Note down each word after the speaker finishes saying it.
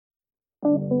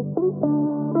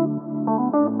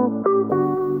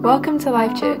Welcome to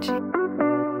Life Church.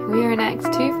 We are an Acts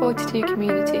 242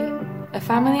 community, a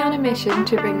family on a mission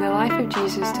to bring the life of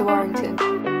Jesus to Warrington.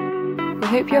 We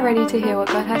hope you're ready to hear what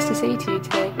God has to say to you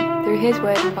today through His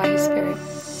Word and by His Spirit.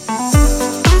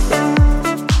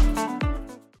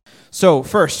 So,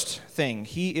 first thing,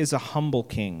 He is a humble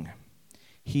king.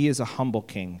 He is a humble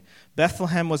king.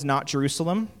 Bethlehem was not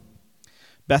Jerusalem.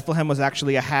 Bethlehem was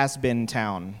actually a has-been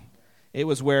town. It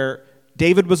was where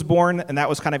David was born, and that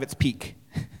was kind of its peak.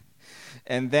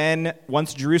 And then,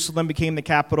 once Jerusalem became the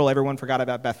capital, everyone forgot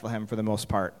about Bethlehem for the most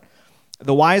part.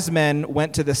 The wise men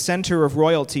went to the center of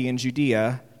royalty in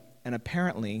Judea, and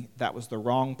apparently that was the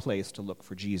wrong place to look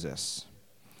for Jesus.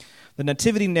 The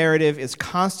nativity narrative is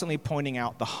constantly pointing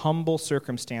out the humble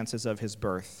circumstances of his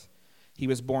birth. He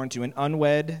was born to an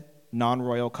unwed,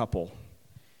 non-royal couple.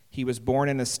 He was born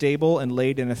in a stable and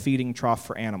laid in a feeding trough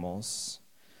for animals.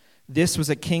 This was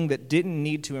a king that didn't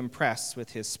need to impress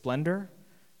with his splendor,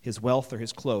 his wealth, or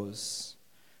his clothes.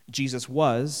 Jesus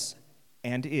was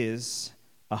and is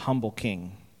a humble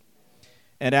king.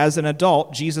 And as an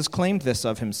adult, Jesus claimed this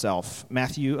of himself.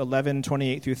 Matthew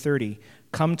 11:28-30.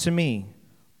 Come to me,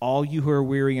 all you who are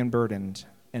weary and burdened,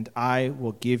 and I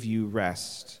will give you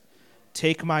rest.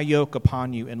 Take my yoke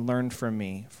upon you and learn from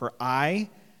me, for I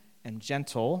am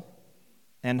gentle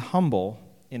and humble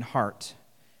in heart,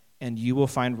 and you will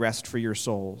find rest for your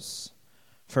souls.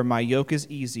 For my yoke is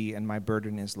easy and my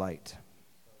burden is light.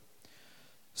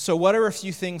 So what are a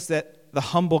few things that the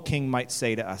humble king might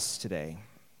say to us today?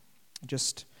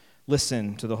 Just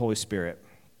listen to the Holy Spirit.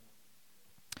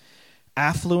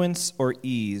 Affluence or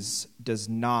ease does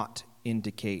not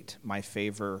indicate my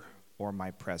favor or my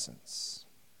presence.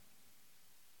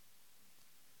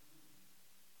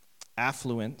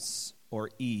 Affluence or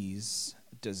ease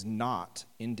does not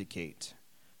indicate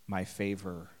my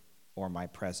favor or my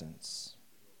presence.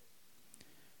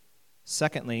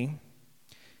 Secondly,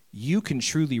 you can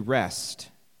truly rest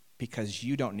because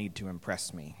you don't need to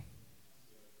impress me.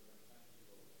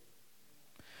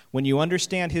 When you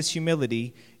understand his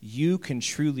humility, you can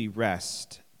truly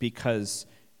rest because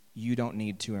you don't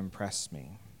need to impress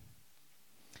me.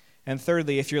 And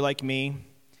thirdly, if you're like me,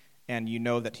 and you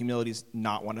know that humility is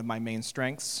not one of my main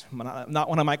strengths, not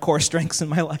one of my core strengths in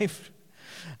my life,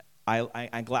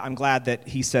 I'm glad that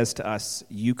he says to us,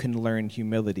 you can learn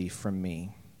humility from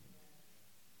me.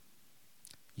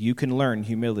 You can learn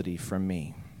humility from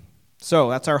me. So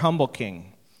that's our humble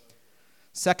king.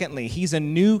 Secondly, he's a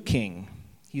new king.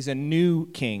 He's a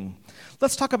new king.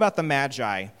 Let's talk about the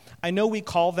Magi. I know we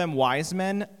call them wise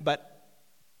men, but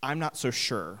I'm not so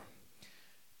sure.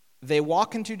 They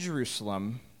walk into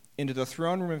Jerusalem, into the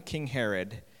throne room of King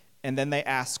Herod, and then they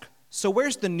ask, so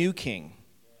where's the new king?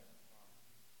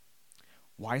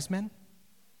 Wise men?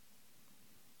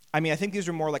 I mean, I think these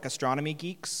are more like astronomy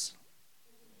geeks.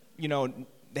 You know,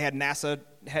 they had NASA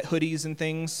hoodies and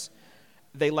things.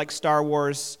 They like Star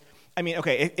Wars. I mean,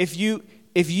 okay, if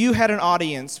you had an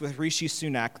audience with Rishi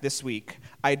Sunak this week,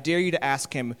 I dare you to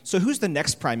ask him, so who's the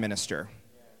next prime minister?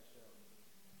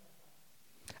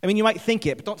 I mean, you might think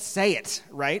it, but don't say it,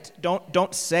 right?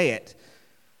 Don't say it.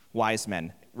 Wise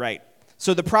men, right.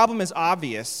 So the problem is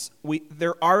obvious.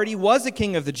 There already was a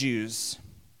king of the Jews,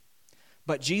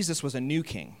 but Jesus was a new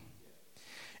king.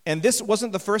 And this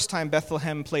wasn't the first time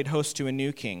Bethlehem played host to a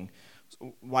new king.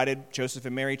 Why did Joseph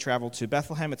and Mary travel to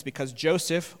Bethlehem? It's because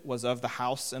Joseph was of the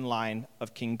house and line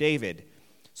of King David.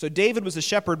 So David was a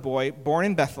shepherd boy born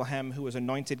in Bethlehem who was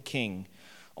anointed king.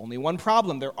 Only one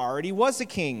problem, there already was a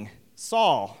king,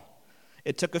 Saul.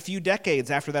 It took a few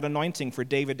decades after that anointing for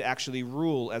David to actually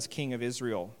rule as king of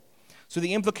Israel. So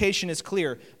the implication is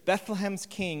clear. Bethlehem's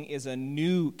king is a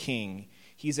new king.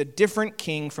 He's a different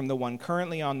king from the one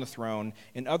currently on the throne.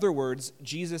 In other words,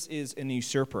 Jesus is an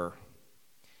usurper.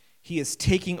 He is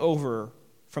taking over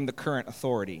from the current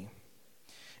authority.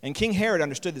 And King Herod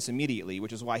understood this immediately,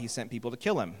 which is why he sent people to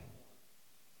kill him.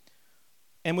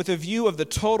 And with a view of the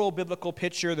total biblical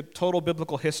picture, the total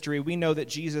biblical history, we know that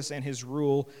Jesus and his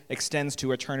rule extends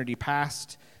to eternity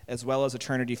past as well as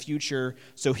eternity future.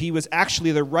 So he was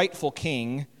actually the rightful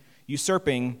king,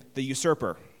 usurping the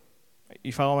usurper. Are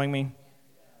you following me?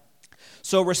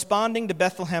 So responding to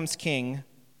Bethlehem's king,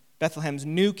 Bethlehem's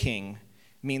new king,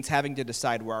 means having to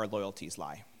decide where our loyalties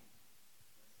lie.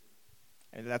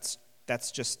 And that's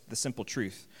just the simple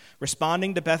truth.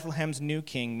 Responding to Bethlehem's new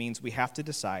king means we have to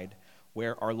decide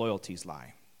where our loyalties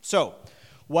lie. So,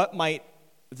 what might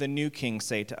the new king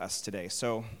say to us today?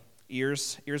 So,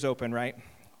 ears open, right?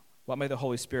 What might the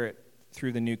Holy Spirit,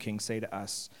 through the new king, say to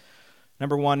us?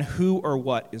 Number one, who or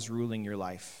what is ruling your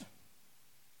life?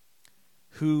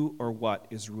 Who or what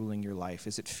is ruling your life?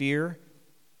 Is it fear?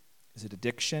 Is it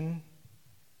addiction?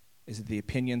 Is it the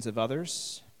opinions of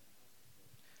others?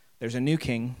 There's a new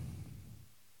king.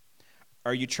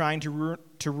 Are you trying to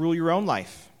rule your own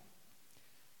life?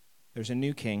 There's a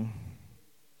new king.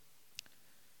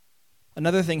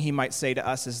 Another thing he might say to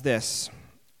us is this: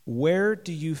 where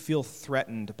do you feel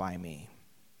threatened by me?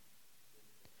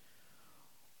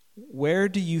 Where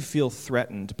do you feel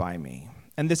threatened by me?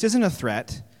 And this isn't a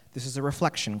threat, this is a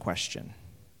reflection question.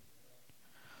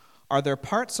 Are there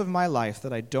parts of my life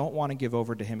that I don't want to give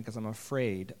over to him because I'm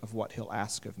afraid of what he'll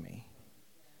ask of me?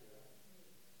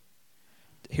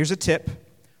 Here's a tip.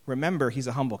 Remember, he's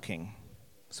a humble king,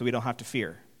 so we don't have to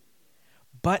fear.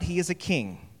 But he is a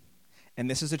king, and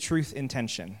this is a truth in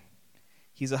tension.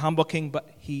 He's a humble king, but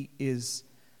he is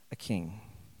a king.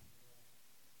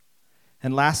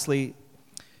 And lastly,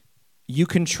 you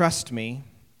can trust me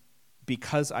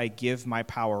because I give my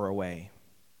power away.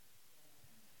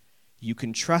 You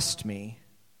can trust me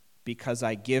because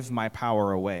I give my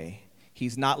power away.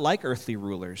 He's not like earthly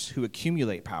rulers who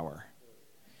accumulate power.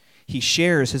 He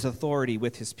shares his authority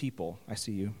with his people. I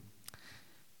see you.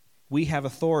 We have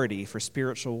authority for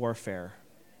spiritual warfare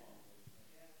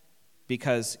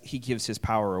because he gives his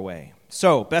power away.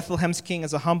 So, Bethlehem's king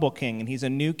is a humble king, and he's a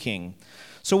new king.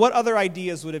 So what other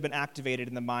ideas would have been activated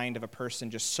in the mind of a person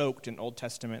just soaked in Old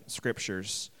Testament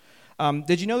scriptures?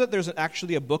 Did you know that there's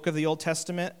actually a book of the Old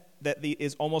Testament that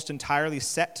is almost entirely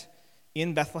set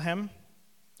in Bethlehem?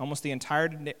 Almost the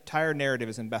entire narrative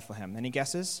is in Bethlehem. Any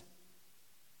guesses?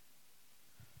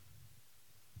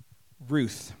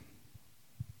 Ruth.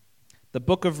 The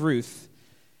book of Ruth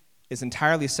is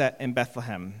entirely set in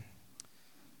Bethlehem.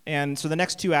 And so the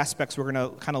next two aspects, we're going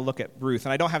to kind of look at Ruth.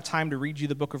 And I don't have time to read you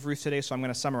the book of Ruth today, so I'm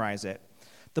going to summarize it.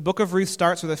 The book of Ruth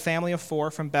starts with a family of 4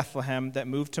 from Bethlehem that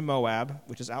moved to Moab,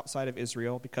 which is outside of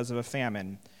Israel, because of a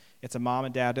famine. It's a mom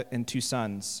and dad and 2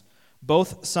 sons.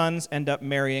 Both sons end up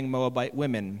marrying Moabite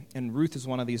women, and Ruth is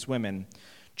one of these women.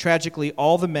 Tragically,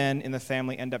 all the men in the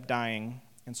family end up dying,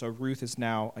 and so Ruth is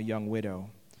now a young widow.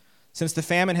 Since the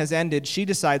famine has ended, she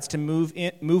decides to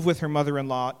move with her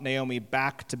mother-in-law, Naomi,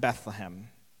 back to Bethlehem.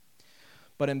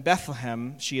 But in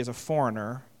Bethlehem, she is a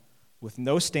foreigner with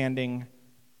no standing,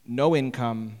 no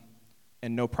income,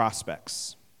 and no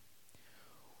prospects.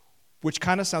 Which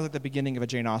kind of sounds like the beginning of a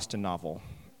Jane Austen novel.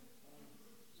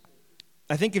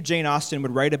 I think if Jane Austen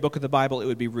would write a book of the Bible, it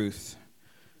would be Ruth.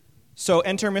 So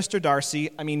enter Mr.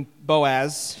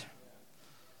 Boaz.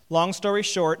 Long story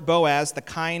short, Boaz, the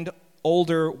kind,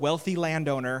 older, wealthy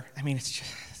landowner,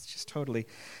 it's just totally...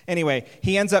 Anyway,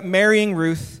 he ends up marrying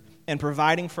Ruth and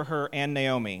providing for her and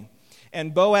Naomi.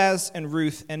 And Boaz and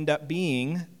Ruth end up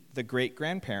being the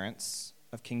great-grandparents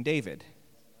of King David.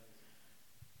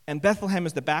 And Bethlehem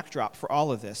is the backdrop for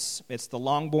all of this. It's the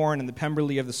Longbourn and the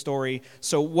Pemberley of the story.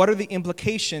 So what are the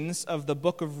implications of the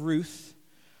book of Ruth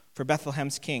for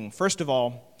Bethlehem's king? First of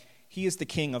all, he is the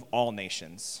king of all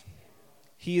nations.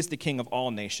 He is the king of all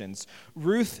nations.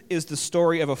 Ruth is the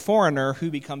story of a foreigner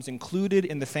who becomes included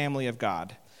in the family of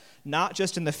God. Not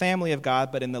just in the family of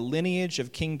God, but in the lineage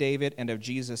of King David and of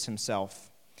Jesus himself.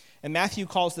 And Matthew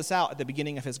calls this out at the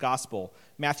beginning of his gospel.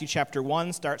 Matthew chapter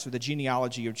 1 starts with the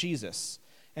genealogy of Jesus.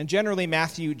 And generally,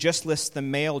 Matthew just lists the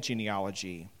male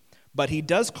genealogy. But he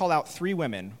does call out 3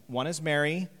 women. One is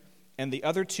Mary, and the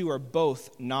other 2 are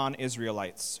both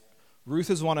non-Israelites. Ruth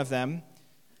is one of them.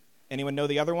 Anyone know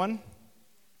the other one?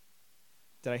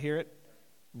 Did I hear it?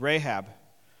 Rahab.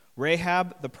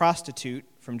 Rahab, the prostitute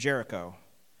from Jericho,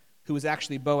 who was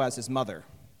actually Boaz's mother.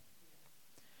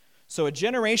 So a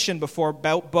generation before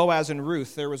Boaz and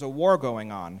Ruth, there was a war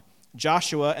going on.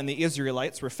 Joshua and the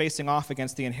Israelites were facing off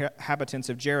against the inhabitants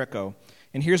of Jericho.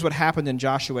 And here's what happened in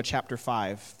Joshua chapter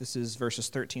 5. This is verses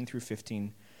 13 through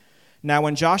 15. Now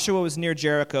when Joshua was near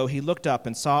Jericho, he looked up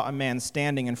and saw a man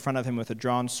standing in front of him with a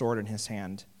drawn sword in his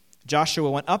hand. Joshua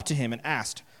went up to him and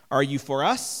asked, "Are you for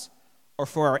us or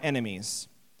for our enemies?"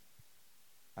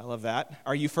 I love that.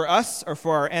 Are you for us or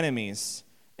for our enemies?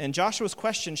 And Joshua's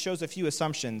question shows a few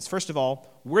assumptions. First of all,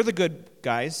 we're the good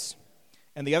guys,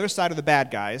 and the other side are the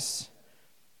bad guys.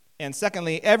 And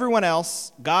secondly, everyone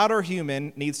else, God or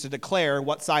human, needs to declare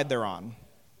what side they're on.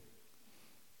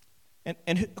 And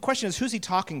the question is, who's he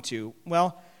talking to?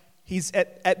 Well, he's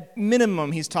at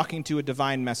minimum, he's talking to a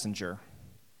divine messenger.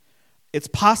 It's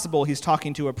possible he's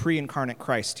talking to a pre-incarnate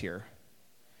Christ here.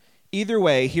 Either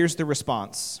way, here's the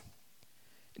response.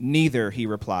 "Neither," he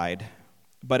replied,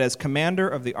 "but as commander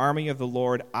of the army of the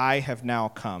Lord, I have now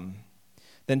come."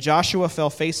 Then Joshua fell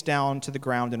face down to the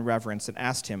ground in reverence and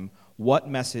asked him, "What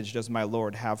message does my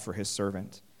Lord have for his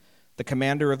servant?" The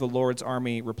commander of the Lord's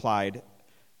army replied,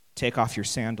 Take off your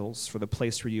sandals, for the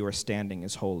place where you are standing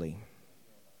is holy.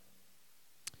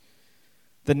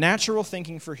 The natural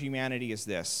thinking for humanity is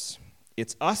this: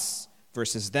 it's us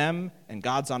versus them, and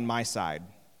God's on my side.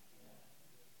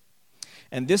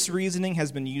 And this reasoning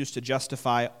has been used to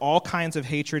justify all kinds of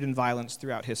hatred and violence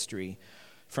throughout history,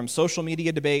 from social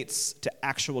media debates to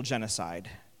actual genocide.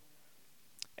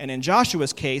 And in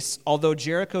Joshua's case, although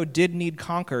Jericho did need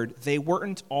conquered, they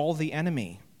weren't all the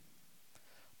enemy.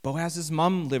 Boaz's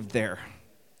mom lived there.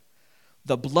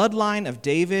 The bloodline of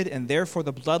David, and therefore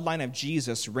the bloodline of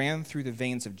Jesus, ran through the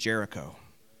veins of Jericho.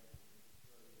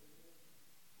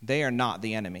 They are not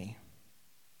the enemy.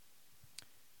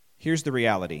 Here's the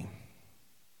reality.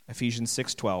 Ephesians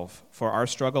 6:12, for our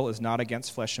struggle is not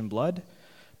against flesh and blood,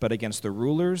 but against the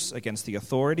rulers, against the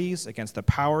authorities, against the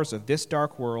powers of this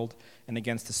dark world, and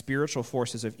against the spiritual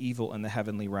forces of evil in the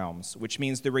heavenly realms. Which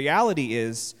means the reality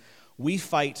is we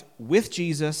fight with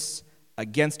Jesus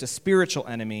against a spiritual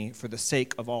enemy for the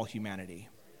sake of all humanity.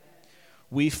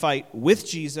 We fight with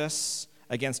Jesus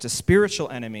against a spiritual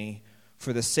enemy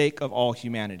for the sake of all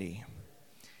humanity.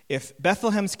 If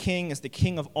Bethlehem's king is the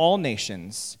king of all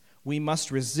nations, we must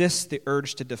resist the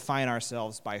urge to define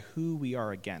ourselves by who we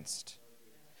are against,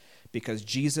 because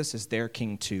Jesus is their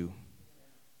king too.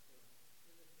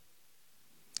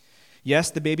 Yes,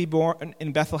 the baby born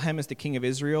in Bethlehem is the king of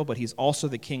Israel, but he's also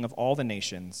the king of all the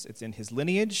nations. It's in his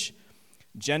lineage.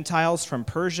 Gentiles from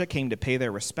Persia came to pay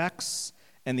their respects,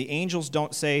 and the angels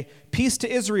don't say, peace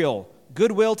to Israel,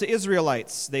 goodwill to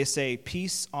Israelites. They say,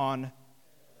 peace on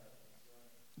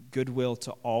goodwill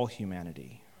to all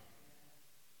humanity.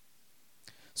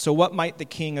 So what might the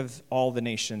king of all the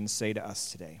nations say to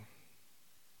us today?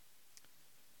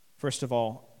 First of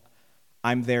all,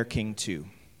 I'm their king too.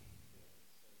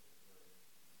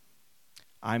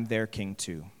 I'm their king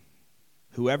too.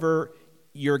 Whoever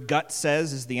your gut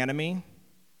says is the enemy,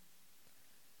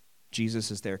 Jesus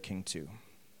is their king too.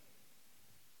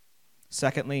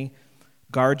 Secondly,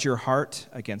 guard your heart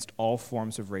against all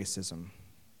forms of racism.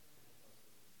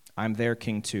 I'm their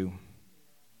king too.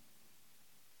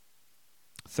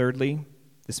 Thirdly,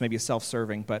 this may be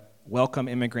self-serving, but welcome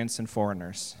immigrants and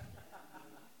foreigners.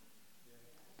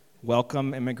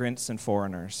 Welcome immigrants and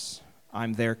foreigners.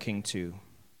 I'm their king too.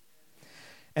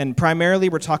 And primarily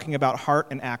we're talking about heart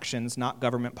and actions, not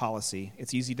government policy.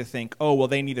 It's easy to think, oh, well,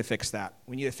 they need to fix that.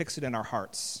 We need to fix it in our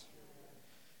hearts.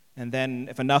 And then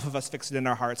if enough of us fix it in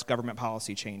our hearts, government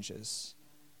policy changes.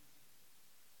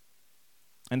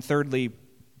 And thirdly,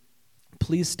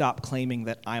 please stop claiming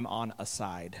that I'm on a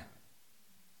side.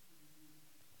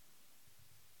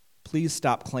 Please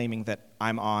stop claiming that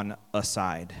I'm on a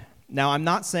side. Now, I'm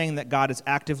not saying that God is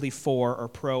actively for or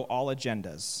pro all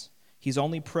agendas. He's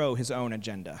only pro his own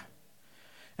agenda.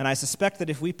 And I suspect that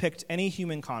if we picked any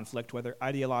human conflict, whether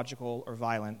ideological or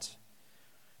violent,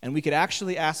 and we could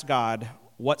actually ask God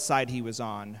what side he was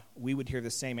on, we would hear the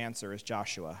same answer as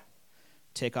Joshua.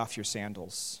 Take off your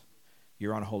sandals.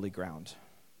 You're on holy ground.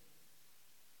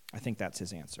 I think that's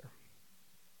his answer.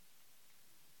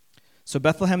 So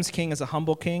Bethlehem's king is a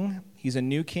humble king. He's a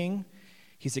new king.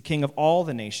 He's a king of all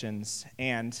the nations,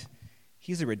 and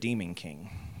he's a redeeming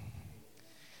king.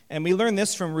 And we learn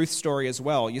this from Ruth's story as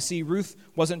well. You see, Ruth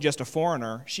wasn't just a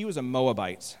foreigner. She was a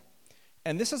Moabite.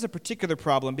 And this is a particular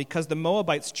problem because the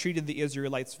Moabites treated the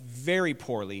Israelites very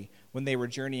poorly when they were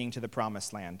journeying to the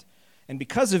Promised Land. And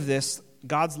because of this,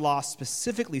 God's law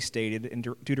specifically stated in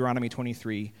Deuteronomy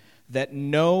 23 that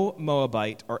no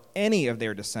Moabite or any of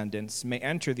their descendants may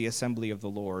enter the assembly of the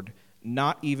Lord,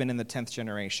 not even in the 10th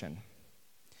generation.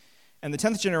 And the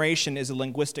 10th generation is a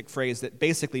linguistic phrase that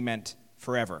basically meant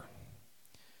forever.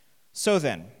 So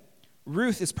then,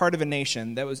 Ruth is part of a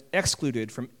nation that was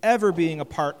excluded from ever being a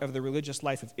part of the religious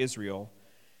life of Israel,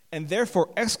 and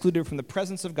therefore excluded from the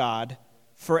presence of God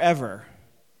forever.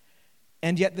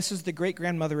 And yet this is the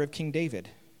great-grandmother of King David.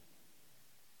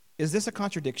 Is this a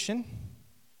contradiction?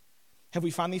 Have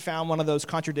we finally found one of those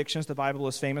contradictions the Bible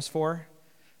is famous for?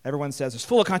 Everyone says it's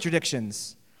full of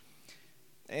contradictions.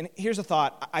 And here's a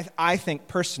thought. I think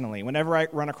personally, whenever I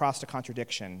run across a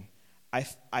contradiction,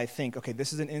 I think, okay,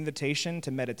 this is an invitation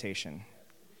to meditation.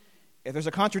 If there's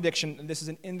a contradiction, this is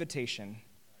an invitation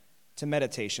to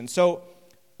meditation. So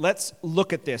let's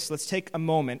look at this. Let's take a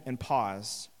moment and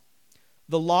pause.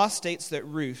 The law states that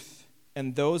Ruth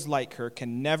and those like her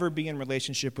can never be in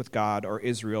relationship with God or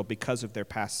Israel because of their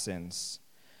past sins.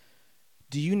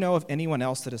 Do you know of anyone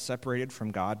else that is separated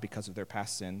from God because of their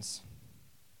past sins?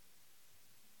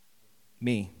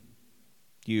 Me,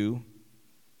 you,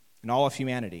 and all of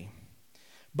humanity.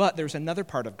 But there's another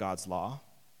part of God's law,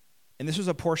 and this was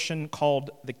a portion called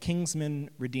the kinsman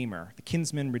redeemer,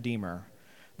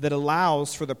 that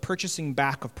allows for the purchasing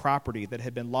back of property that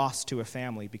had been lost to a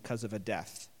family because of a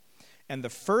death. And the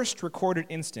first recorded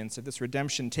instance of this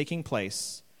redemption taking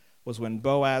place was when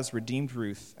Boaz redeemed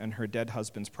Ruth and her dead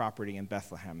husband's property in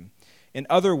Bethlehem. In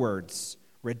other words,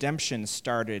 redemption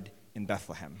started in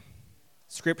Bethlehem.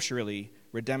 Scripturally,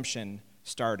 redemption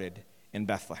started in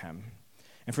Bethlehem.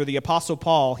 And for the Apostle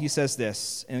Paul, he says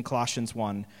this in Colossians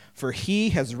 1, "For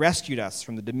he has rescued us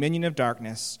from the dominion of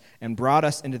darkness and brought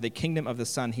us into the kingdom of the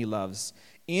Son he loves,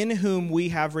 in whom we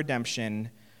have redemption,"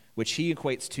 which he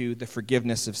equates to the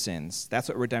forgiveness of sins. That's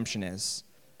what redemption is,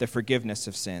 the forgiveness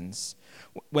of sins.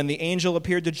 When the angel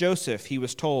appeared to Joseph, he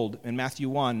was told in Matthew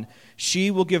 1, "She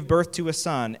will give birth to a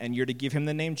son, and you're to give him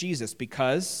the name Jesus,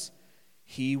 because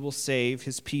he will save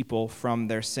his people from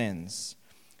their sins."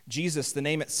 Jesus, the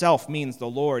name itself, means the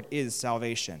Lord is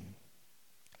salvation.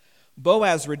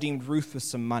 Boaz redeemed Ruth with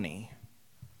some money,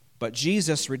 but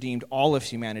Jesus redeemed all of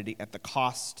humanity at the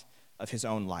cost of his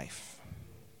own life.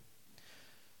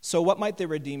 So what might the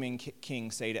redeeming king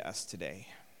say to us today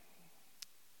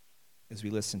as we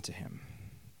listen to him?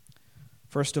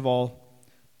 First of all,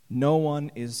 no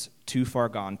one is too far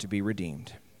gone to be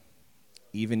redeemed,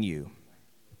 even you.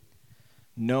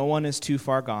 No one is too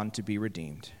far gone to be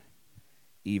redeemed,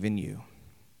 even you.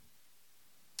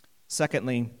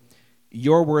 Secondly,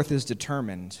 your worth is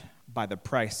determined by the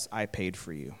price I paid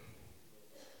for you.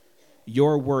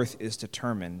 Your worth is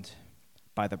determined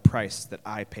by the price that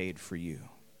I paid for you.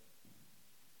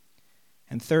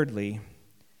 And thirdly,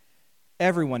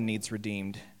 everyone needs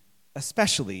redeemed,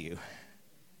 especially you.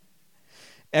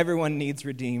 Everyone needs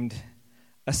redeemed,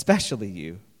 especially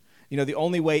you. You know, the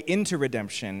only way into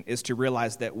redemption is to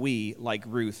realize that we, like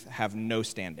Ruth, have no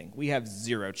standing. We have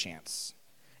zero chance.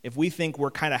 If we think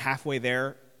we're kind of halfway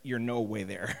there, you're no way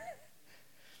there.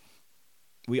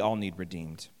 We all need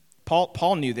redeemed.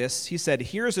 Paul knew this. He said,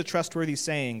 "Here's a trustworthy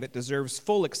saying that deserves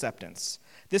full acceptance."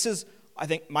 This is, I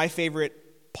think, my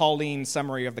favorite Pauline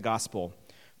summary of the gospel.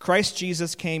 Christ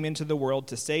Jesus came into the world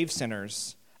to save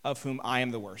sinners, of whom I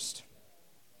am the worst.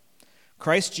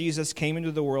 Christ Jesus came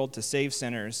into the world to save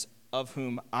sinners, of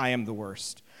whom I am the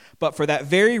worst. But for that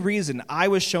very reason, I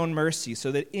was shown mercy,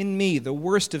 so that in me, the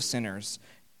worst of sinners,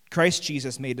 Christ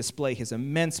Jesus may display his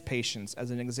immense patience as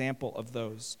an example of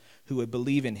those who would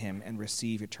believe in him and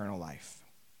receive eternal life.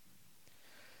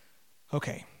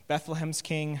 Okay, Bethlehem's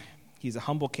king, he's a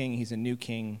humble king, he's a new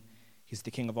king, he's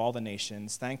the king of all the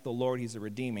nations. Thank the Lord, he's a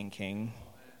redeeming king.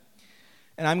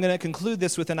 And I'm going to conclude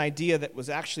this with an idea that was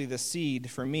actually the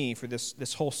seed for me for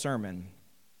this whole sermon.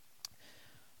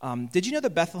 Did you know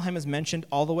that Bethlehem is mentioned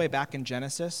all the way back in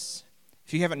Genesis?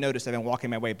 If you haven't noticed, I've been walking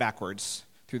my way backwards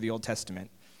through the Old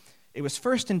Testament. It was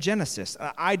first in Genesis.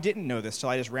 I didn't know this, so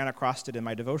I just ran across it in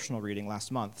my devotional reading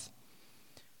last month.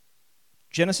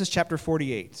 Genesis chapter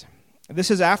 48.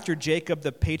 This is after Jacob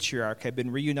the patriarch had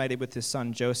been reunited with his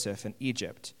son Joseph in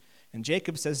Egypt. And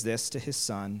Jacob says this to his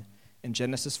son in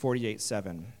Genesis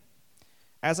 48:7.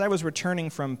 "As I was returning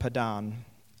from Padan,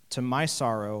 to my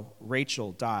sorrow,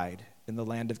 Rachel died in the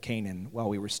land of Canaan while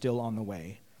we were still on the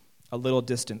way, a little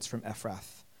distance from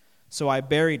Ephrath. So I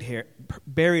buried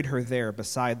her there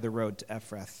beside the road to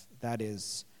Ephrath, that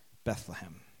is,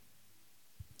 Bethlehem."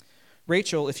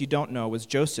 Rachel, if you don't know, was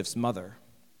Joseph's mother.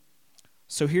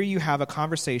 So here you have a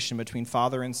conversation between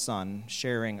father and son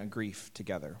sharing a grief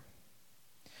together.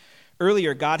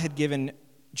 Earlier, God had given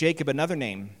Jacob another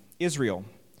name, Israel.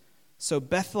 So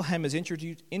Bethlehem is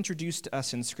introduced to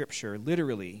us in Scripture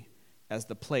literally as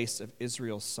the place of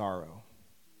Israel's sorrow,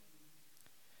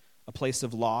 a place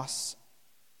of loss,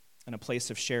 and a place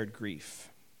of shared grief.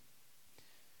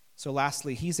 So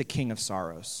lastly, he's a king of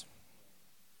sorrows.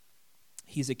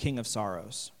 He's a king of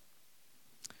sorrows.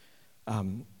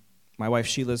 My wife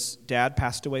Sheila's dad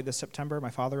passed away this September,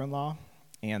 my father-in-law,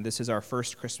 and this is our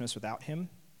first Christmas without him.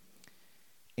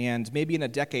 And maybe in a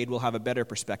decade we'll have a better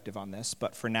perspective on this,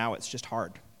 but for now it's just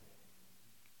hard.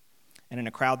 And in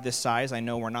a crowd this size, I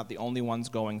know we're not the only ones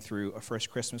going through a first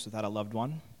Christmas without a loved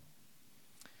one.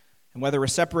 And whether we're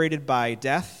separated by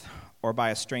death or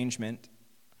by estrangement,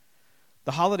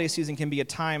 the holiday season can be a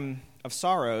time of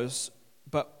sorrows,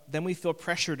 but then we feel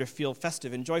pressure to feel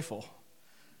festive and joyful,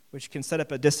 which can set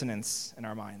up a dissonance in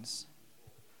our minds.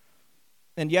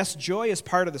 And yes, joy is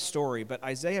part of the story, but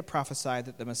Isaiah prophesied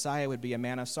that the Messiah would be a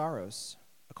man of sorrows,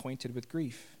 acquainted with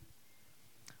grief.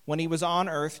 When he was on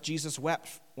earth, Jesus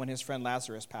wept when his friend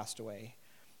Lazarus passed away,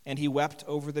 and he wept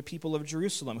over the people of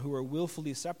Jerusalem who were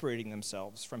willfully separating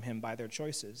themselves from him by their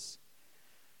choices.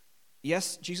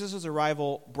 Yes, Jesus'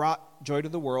 arrival brought joy to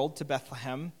the world, to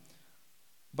Bethlehem,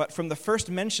 but from the first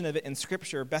mention of it in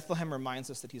Scripture, Bethlehem reminds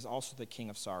us that he's also the king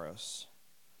of sorrows.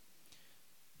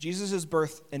 Jesus'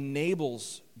 birth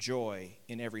enables joy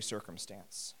in every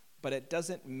circumstance, but it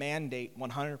doesn't mandate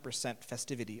 100%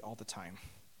 festivity all the time.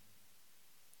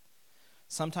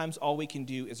 Sometimes all we can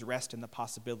do is rest in the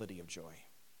possibility of joy.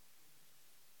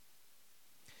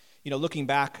 Looking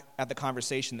back at the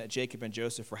conversation that Jacob and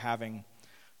Joseph were having,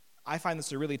 I find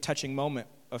this a really touching moment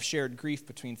of shared grief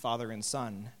between father and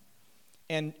son.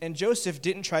 And Joseph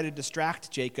didn't try to distract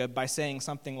Jacob by saying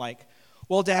something like,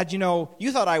 well, Dad,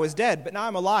 you thought I was dead, but now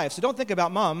I'm alive, so don't think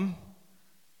about Mom.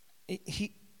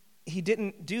 He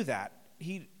didn't do that.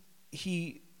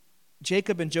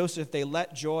 Jacob and Joseph, they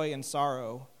let joy and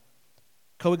sorrow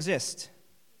coexist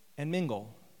and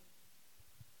mingle.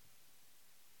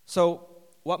 So,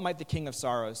 what might the King of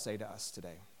Sorrows say to us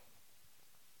today?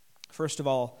 First of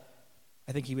all,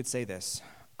 I think he would say this: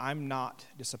 I'm not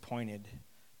disappointed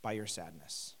by your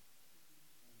sadness.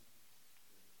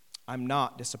 I'm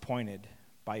not disappointed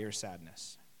by your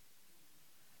sadness.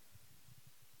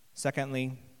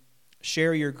 Secondly,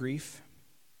 share your grief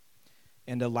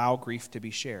and allow grief to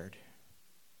be shared.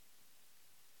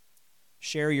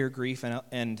 Share your grief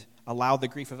and allow the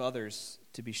grief of others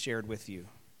to be shared with you.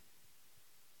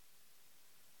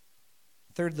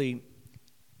 Thirdly,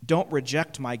 don't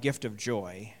reject my gift of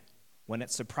joy when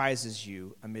it surprises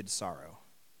you amid sorrow.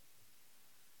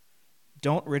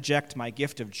 Don't reject my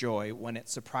gift of joy when it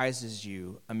surprises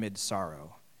you amid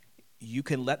sorrow. You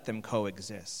can let them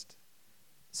coexist.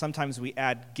 Sometimes we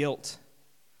add guilt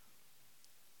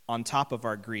on top of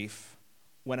our grief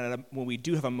when we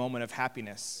do have a moment of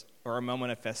happiness or a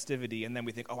moment of festivity, and then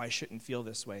we think, oh, I shouldn't feel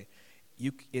this way.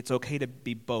 It's okay to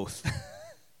be both.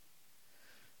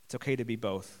 It's okay to be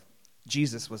both.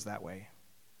 Jesus was that way.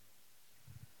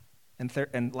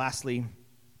 And lastly,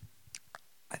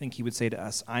 I think he would say to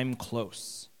us, I'm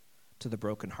close to the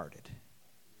brokenhearted.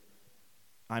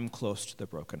 I'm close to the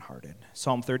brokenhearted.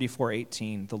 Psalm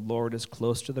 34:18, the Lord is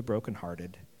close to the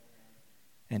brokenhearted,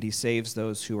 and he saves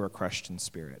those who are crushed in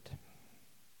spirit.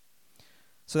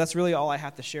 So that's really all I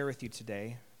have to share with you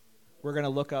today. We're going to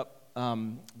look up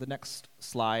the next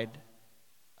slide.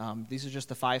 These are just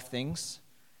the 5 things.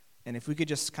 And if we could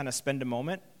just kind of spend a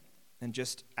moment and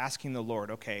just asking the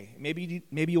Lord, okay, maybe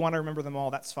you want to remember them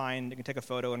all, that's fine. You can take a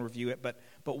photo and review it. But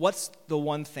what's the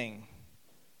one thing?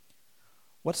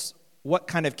 What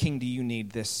kind of king do you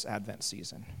need this Advent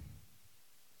season?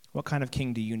 What kind of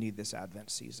king do you need this Advent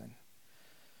season?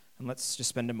 And let's just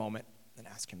spend a moment and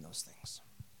ask him those things.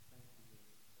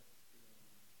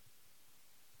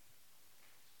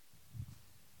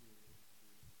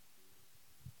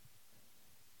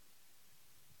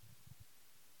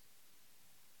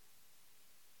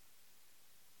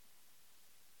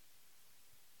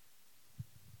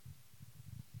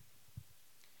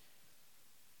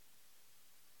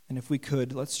 And if we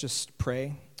could, let's just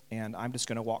pray, and I'm just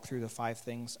going to walk through the 5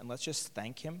 things, and let's just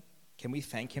thank him. Can we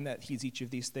thank him that he's each of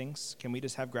these things? Can we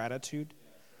just have gratitude?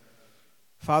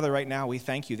 Father, right now we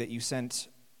thank you that you sent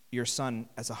your son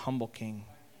as a humble king,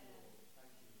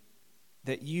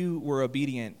 that you were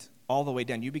obedient all the way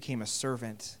down. You became a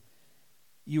servant.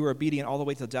 You were obedient all the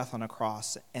way to death on a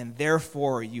cross, and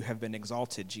therefore you have been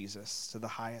exalted, Jesus, to the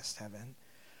highest heaven.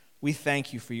 We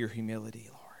thank you for your humility,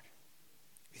 Lord.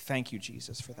 We thank you,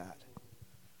 Jesus, for that.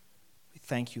 We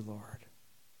thank you, Lord.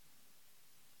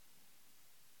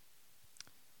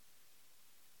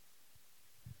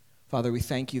 Father, we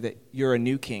thank you that you're a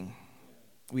new king.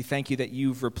 We thank you that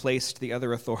you've replaced the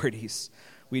other authorities.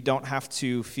 We don't have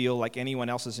to feel like anyone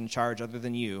else is in charge other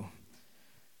than you.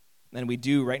 And we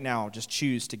do right now just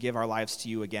choose to give our lives to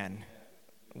you again.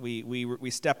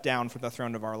 We step down from the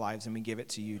throne of our lives and we give it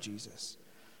to you, Jesus.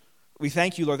 We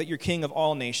thank you, Lord, that you're king of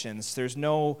all nations. There's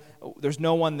no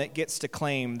one that gets to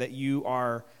claim that you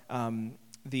are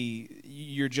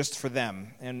you're just for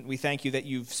them. And we thank you that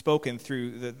you've spoken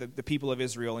through the people of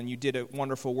Israel, and you did a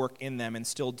wonderful work in them and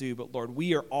still do. But Lord,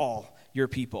 we are all your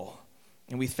people,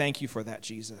 and we thank you for that,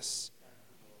 Jesus.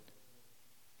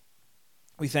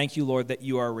 We thank you, Lord, that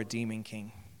you are a redeeming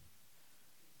king.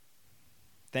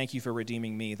 Thank you for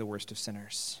redeeming me, the worst of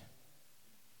sinners.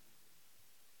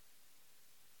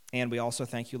 And we also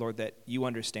thank you, Lord, that you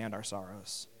understand our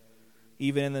sorrows.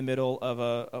 Even in the middle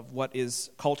of what is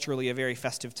culturally a very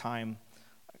festive time,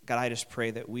 God, I just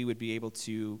pray that we would be able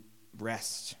to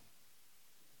rest.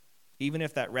 Even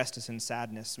if that rest is in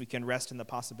sadness, we can rest in the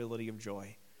possibility of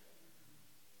joy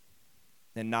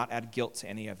and not add guilt to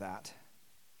any of that.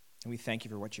 And we thank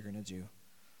you for what you're going to do.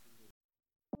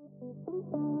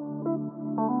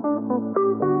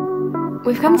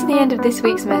 We've come to the end of this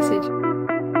week's message.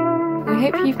 We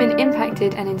hope you've been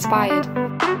impacted and inspired.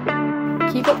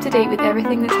 Keep up to date with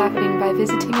everything that's happening by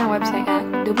visiting our website at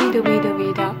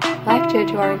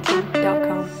www.lifechurchwarrington.com.